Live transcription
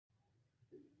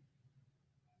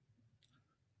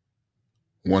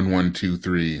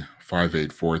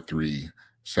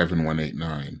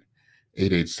1123-5843-7189,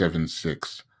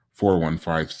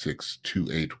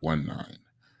 8876-4156-2819,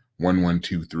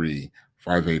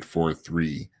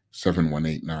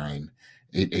 1123-5843-7189,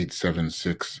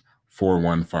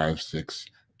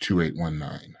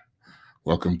 8876-4156-2819.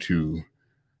 Welcome to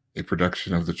a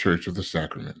production of the Church of the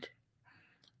Sacrament,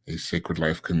 a Sacred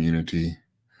Life community.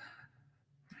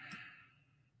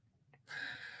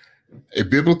 A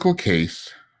biblical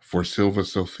case for Silva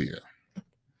Sophia.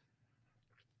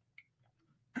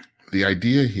 The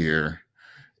idea here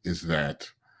is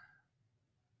that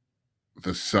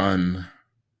the sun,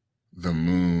 the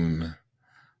moon,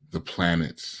 the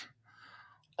planets,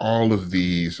 all of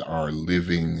these are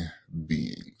living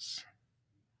beings.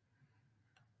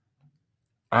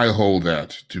 I hold that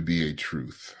to be a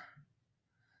truth.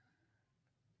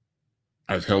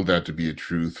 I've held that to be a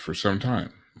truth for some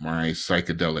time. My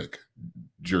psychedelic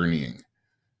journeying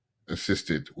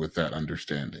assisted with that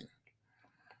understanding.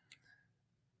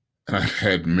 And I've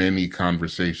had many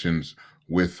conversations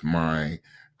with my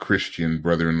Christian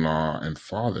brother-in-law and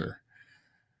father.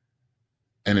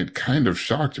 And it kind of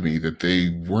shocked me that they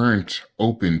weren't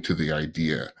open to the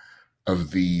idea of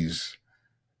these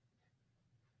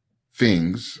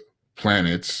things,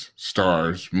 planets,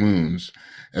 stars, moons,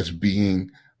 as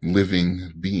being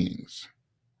living beings.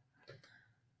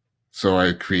 So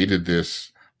I created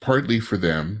this partly for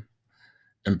them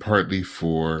and partly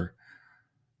for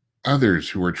others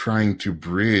who are trying to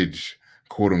bridge,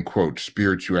 quote unquote,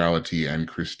 spirituality and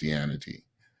Christianity.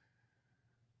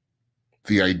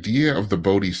 The idea of the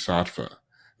Bodhisattva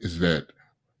is that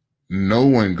no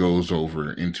one goes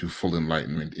over into full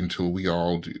enlightenment until we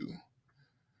all do,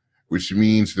 which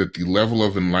means that the level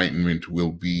of enlightenment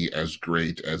will be as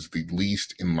great as the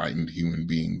least enlightened human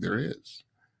being there is.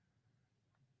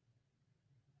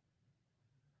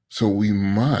 So we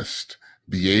must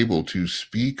be able to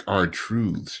speak our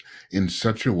truths in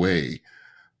such a way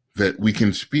that we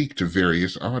can speak to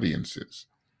various audiences.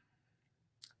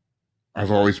 I've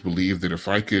always believed that if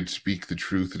I could speak the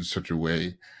truth in such a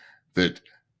way that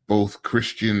both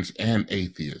Christians and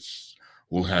atheists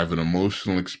will have an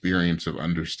emotional experience of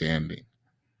understanding.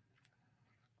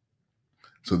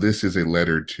 So this is a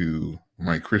letter to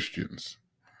my Christians.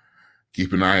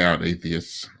 Keep an eye out,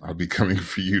 atheists. I'll be coming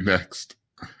for you next.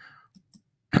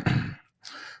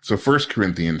 So 1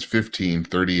 Corinthians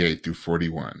 15:38 through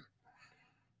 41.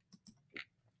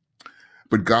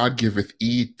 But God giveth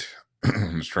it,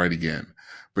 let's try it again.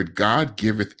 But God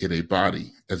giveth it a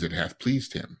body as it hath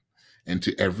pleased him, and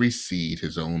to every seed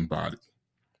his own body.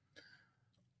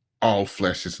 All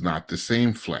flesh is not the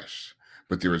same flesh,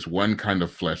 but there is one kind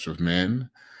of flesh of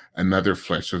men, another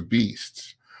flesh of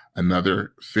beasts,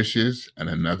 another fishes, and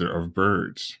another of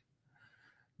birds.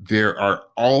 There are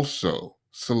also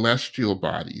celestial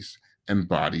bodies and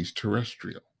bodies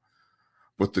terrestrial.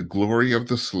 But the glory of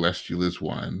the celestial is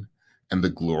one, and the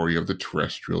glory of the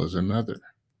terrestrial is another.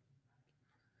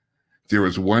 There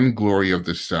is one glory of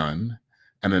the sun,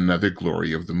 and another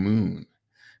glory of the moon,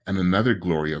 and another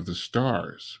glory of the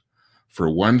stars. For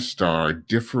one star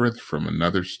differeth from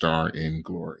another star in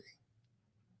glory.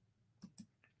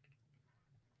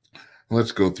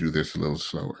 Let's go through this a little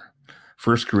slower.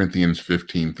 1 Corinthians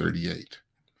 15:38.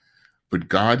 But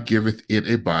God giveth it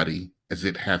a body as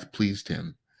it hath pleased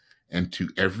him, and to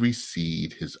every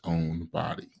seed his own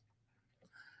body.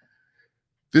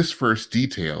 This verse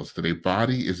details that a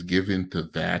body is given to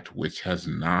that which has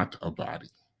not a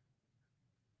body.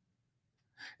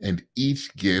 And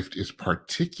each gift is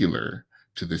particular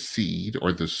to the seed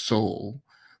or the soul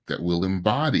that will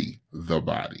embody the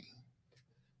body.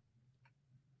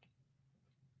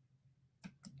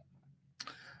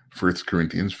 First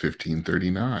Corinthians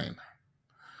 15:39.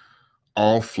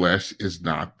 All flesh is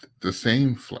not the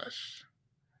same flesh,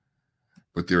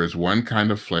 but there is one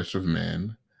kind of flesh of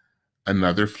men,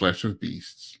 another flesh of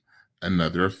beasts,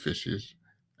 another of fishes,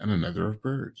 and another of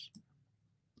birds.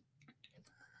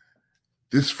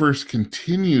 This verse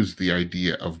continues the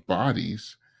idea of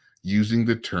bodies using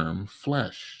the term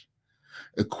flesh,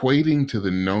 equating to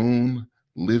the known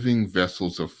living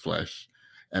vessels of flesh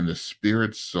and the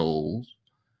spirit souls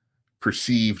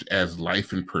perceived as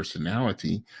life and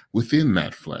personality within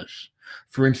that flesh.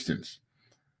 For instance,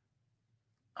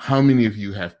 how many of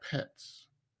you have pets?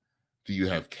 Do you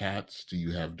have cats? Do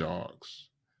you have dogs?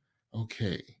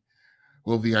 Okay.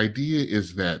 Well, the idea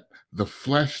is that the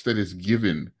flesh that is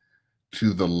given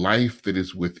to the life that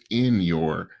is within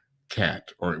your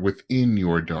cat or within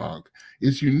your dog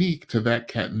is unique to that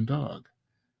cat and dog.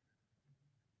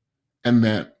 And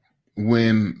that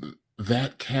when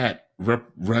that cat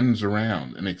runs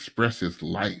around and expresses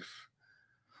life,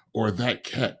 or that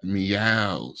cat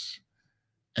meows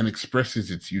and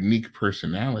expresses its unique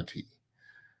personality.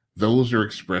 Those are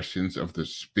expressions of the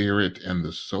spirit and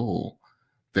the soul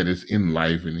that is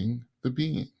enlivening the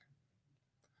being.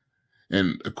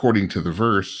 And according to the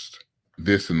verse,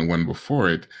 this and the one before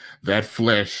it, that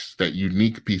flesh, that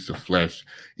unique piece of flesh,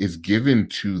 is given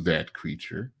to that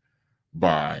creature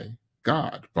by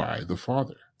God, by the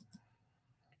Father.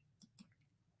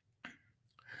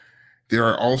 There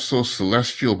are also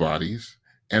celestial bodies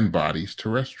and bodies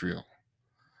terrestrial.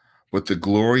 But the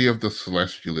glory of the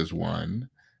celestial is one,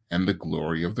 and the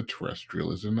glory of the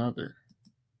terrestrial is another.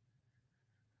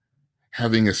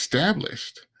 Having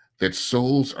established that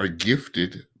souls are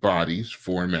gifted bodies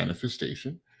for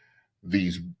manifestation,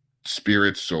 these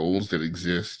spirit souls that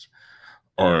exist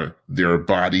are their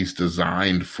bodies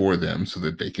designed for them so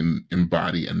that they can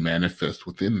embody and manifest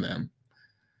within them.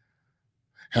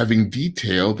 Having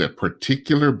detailed that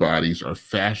particular bodies are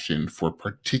fashioned for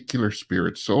particular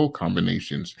spirit soul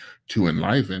combinations to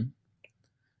enliven,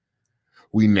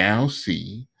 we now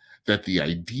see that the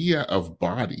idea of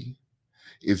body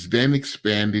is then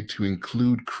expanded to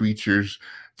include creatures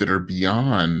that are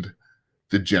beyond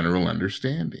the general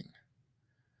understanding.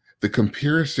 The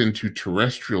comparison to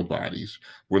terrestrial bodies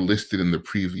were listed in the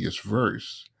previous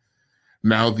verse.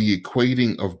 Now the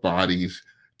equating of bodies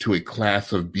to a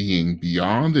class of being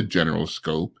beyond the general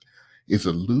scope is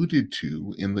alluded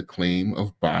to in the claim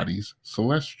of bodies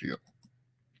celestial.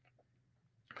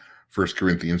 1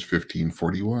 Corinthians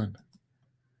 15:41.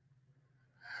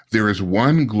 There is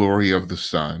one glory of the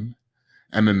sun,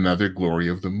 and another glory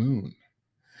of the moon,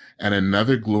 and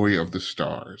another glory of the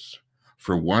stars,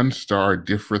 for one star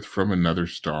differeth from another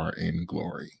star in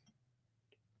glory.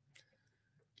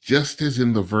 Just as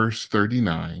in the verse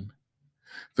 39,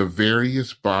 the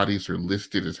various bodies are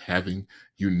listed as having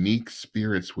unique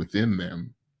spirits within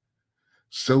them,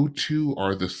 so too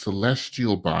are the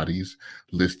celestial bodies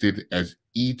listed as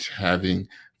each having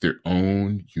their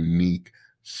own unique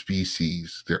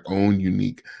species, their own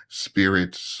unique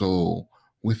spirit soul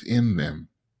within them.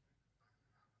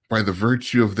 By the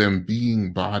virtue of them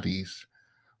being bodies,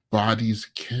 bodies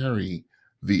carry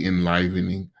the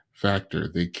enlivening factor.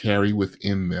 They carry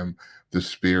within them the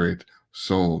spirit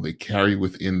soul. They carry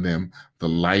within them the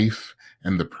life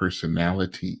and the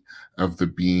personality of the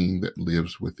being that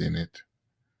lives within it.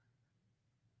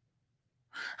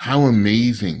 How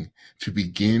amazing to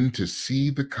begin to see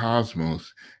the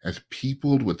cosmos as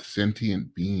peopled with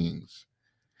sentient beings,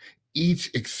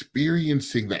 each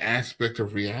experiencing the aspect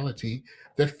of reality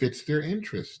that fits their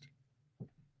interest.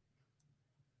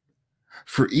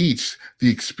 For each,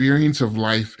 the experience of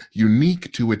life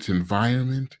unique to its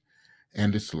environment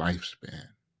and its lifespan.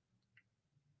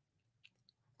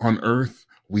 On Earth,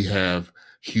 we have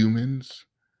humans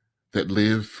that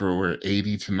live for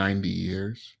 80 to 90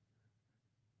 years.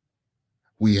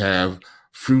 We have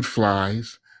fruit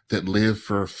flies that live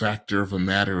for a factor of a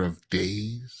matter of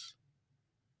days.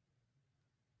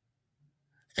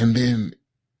 And then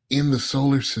in the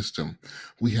solar system,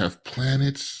 we have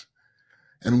planets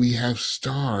and we have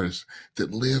stars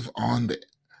that live on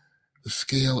the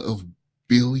scale of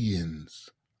billions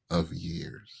of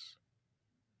years.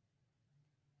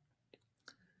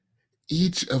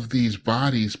 Each of these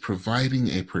bodies providing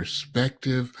a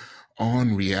perspective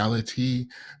on reality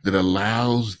that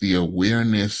allows the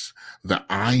awareness, the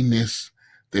I-ness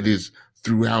that is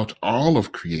throughout all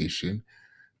of creation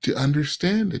to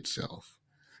understand itself,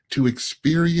 to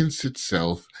experience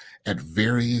itself at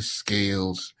various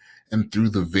scales and through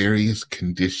the various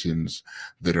conditions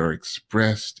that are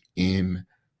expressed in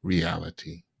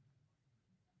reality.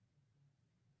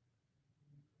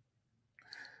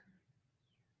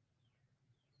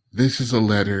 This is a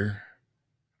letter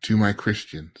to my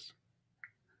Christians,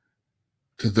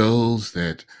 to those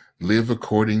that live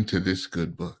according to this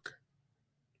good book.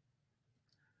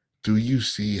 Do you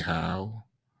see how,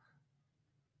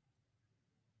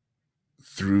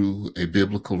 through a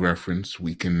biblical reference,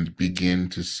 we can begin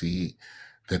to see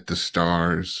that the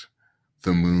stars,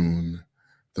 the moon,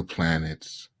 the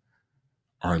planets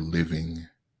are living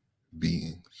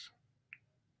beings?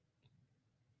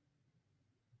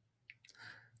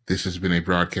 This has been a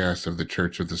broadcast of the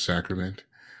Church of the Sacrament.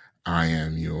 I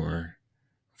am your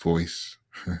voice,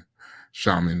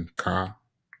 Shaman Ka.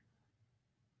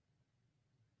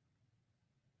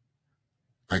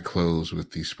 I close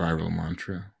with the spiral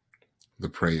mantra, the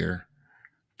prayer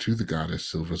to the goddess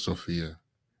Silva Sophia.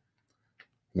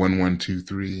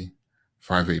 1123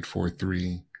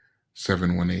 5843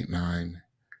 7189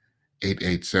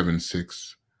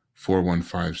 8876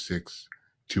 4156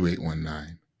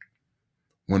 2819.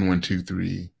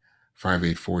 1123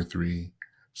 5843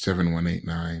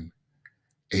 7189,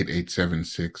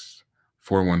 8876,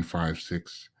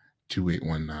 4156,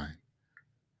 2819,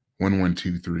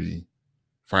 1123,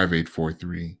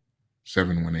 5843,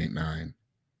 7189,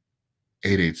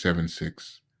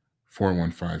 8876,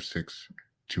 4156,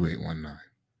 2819.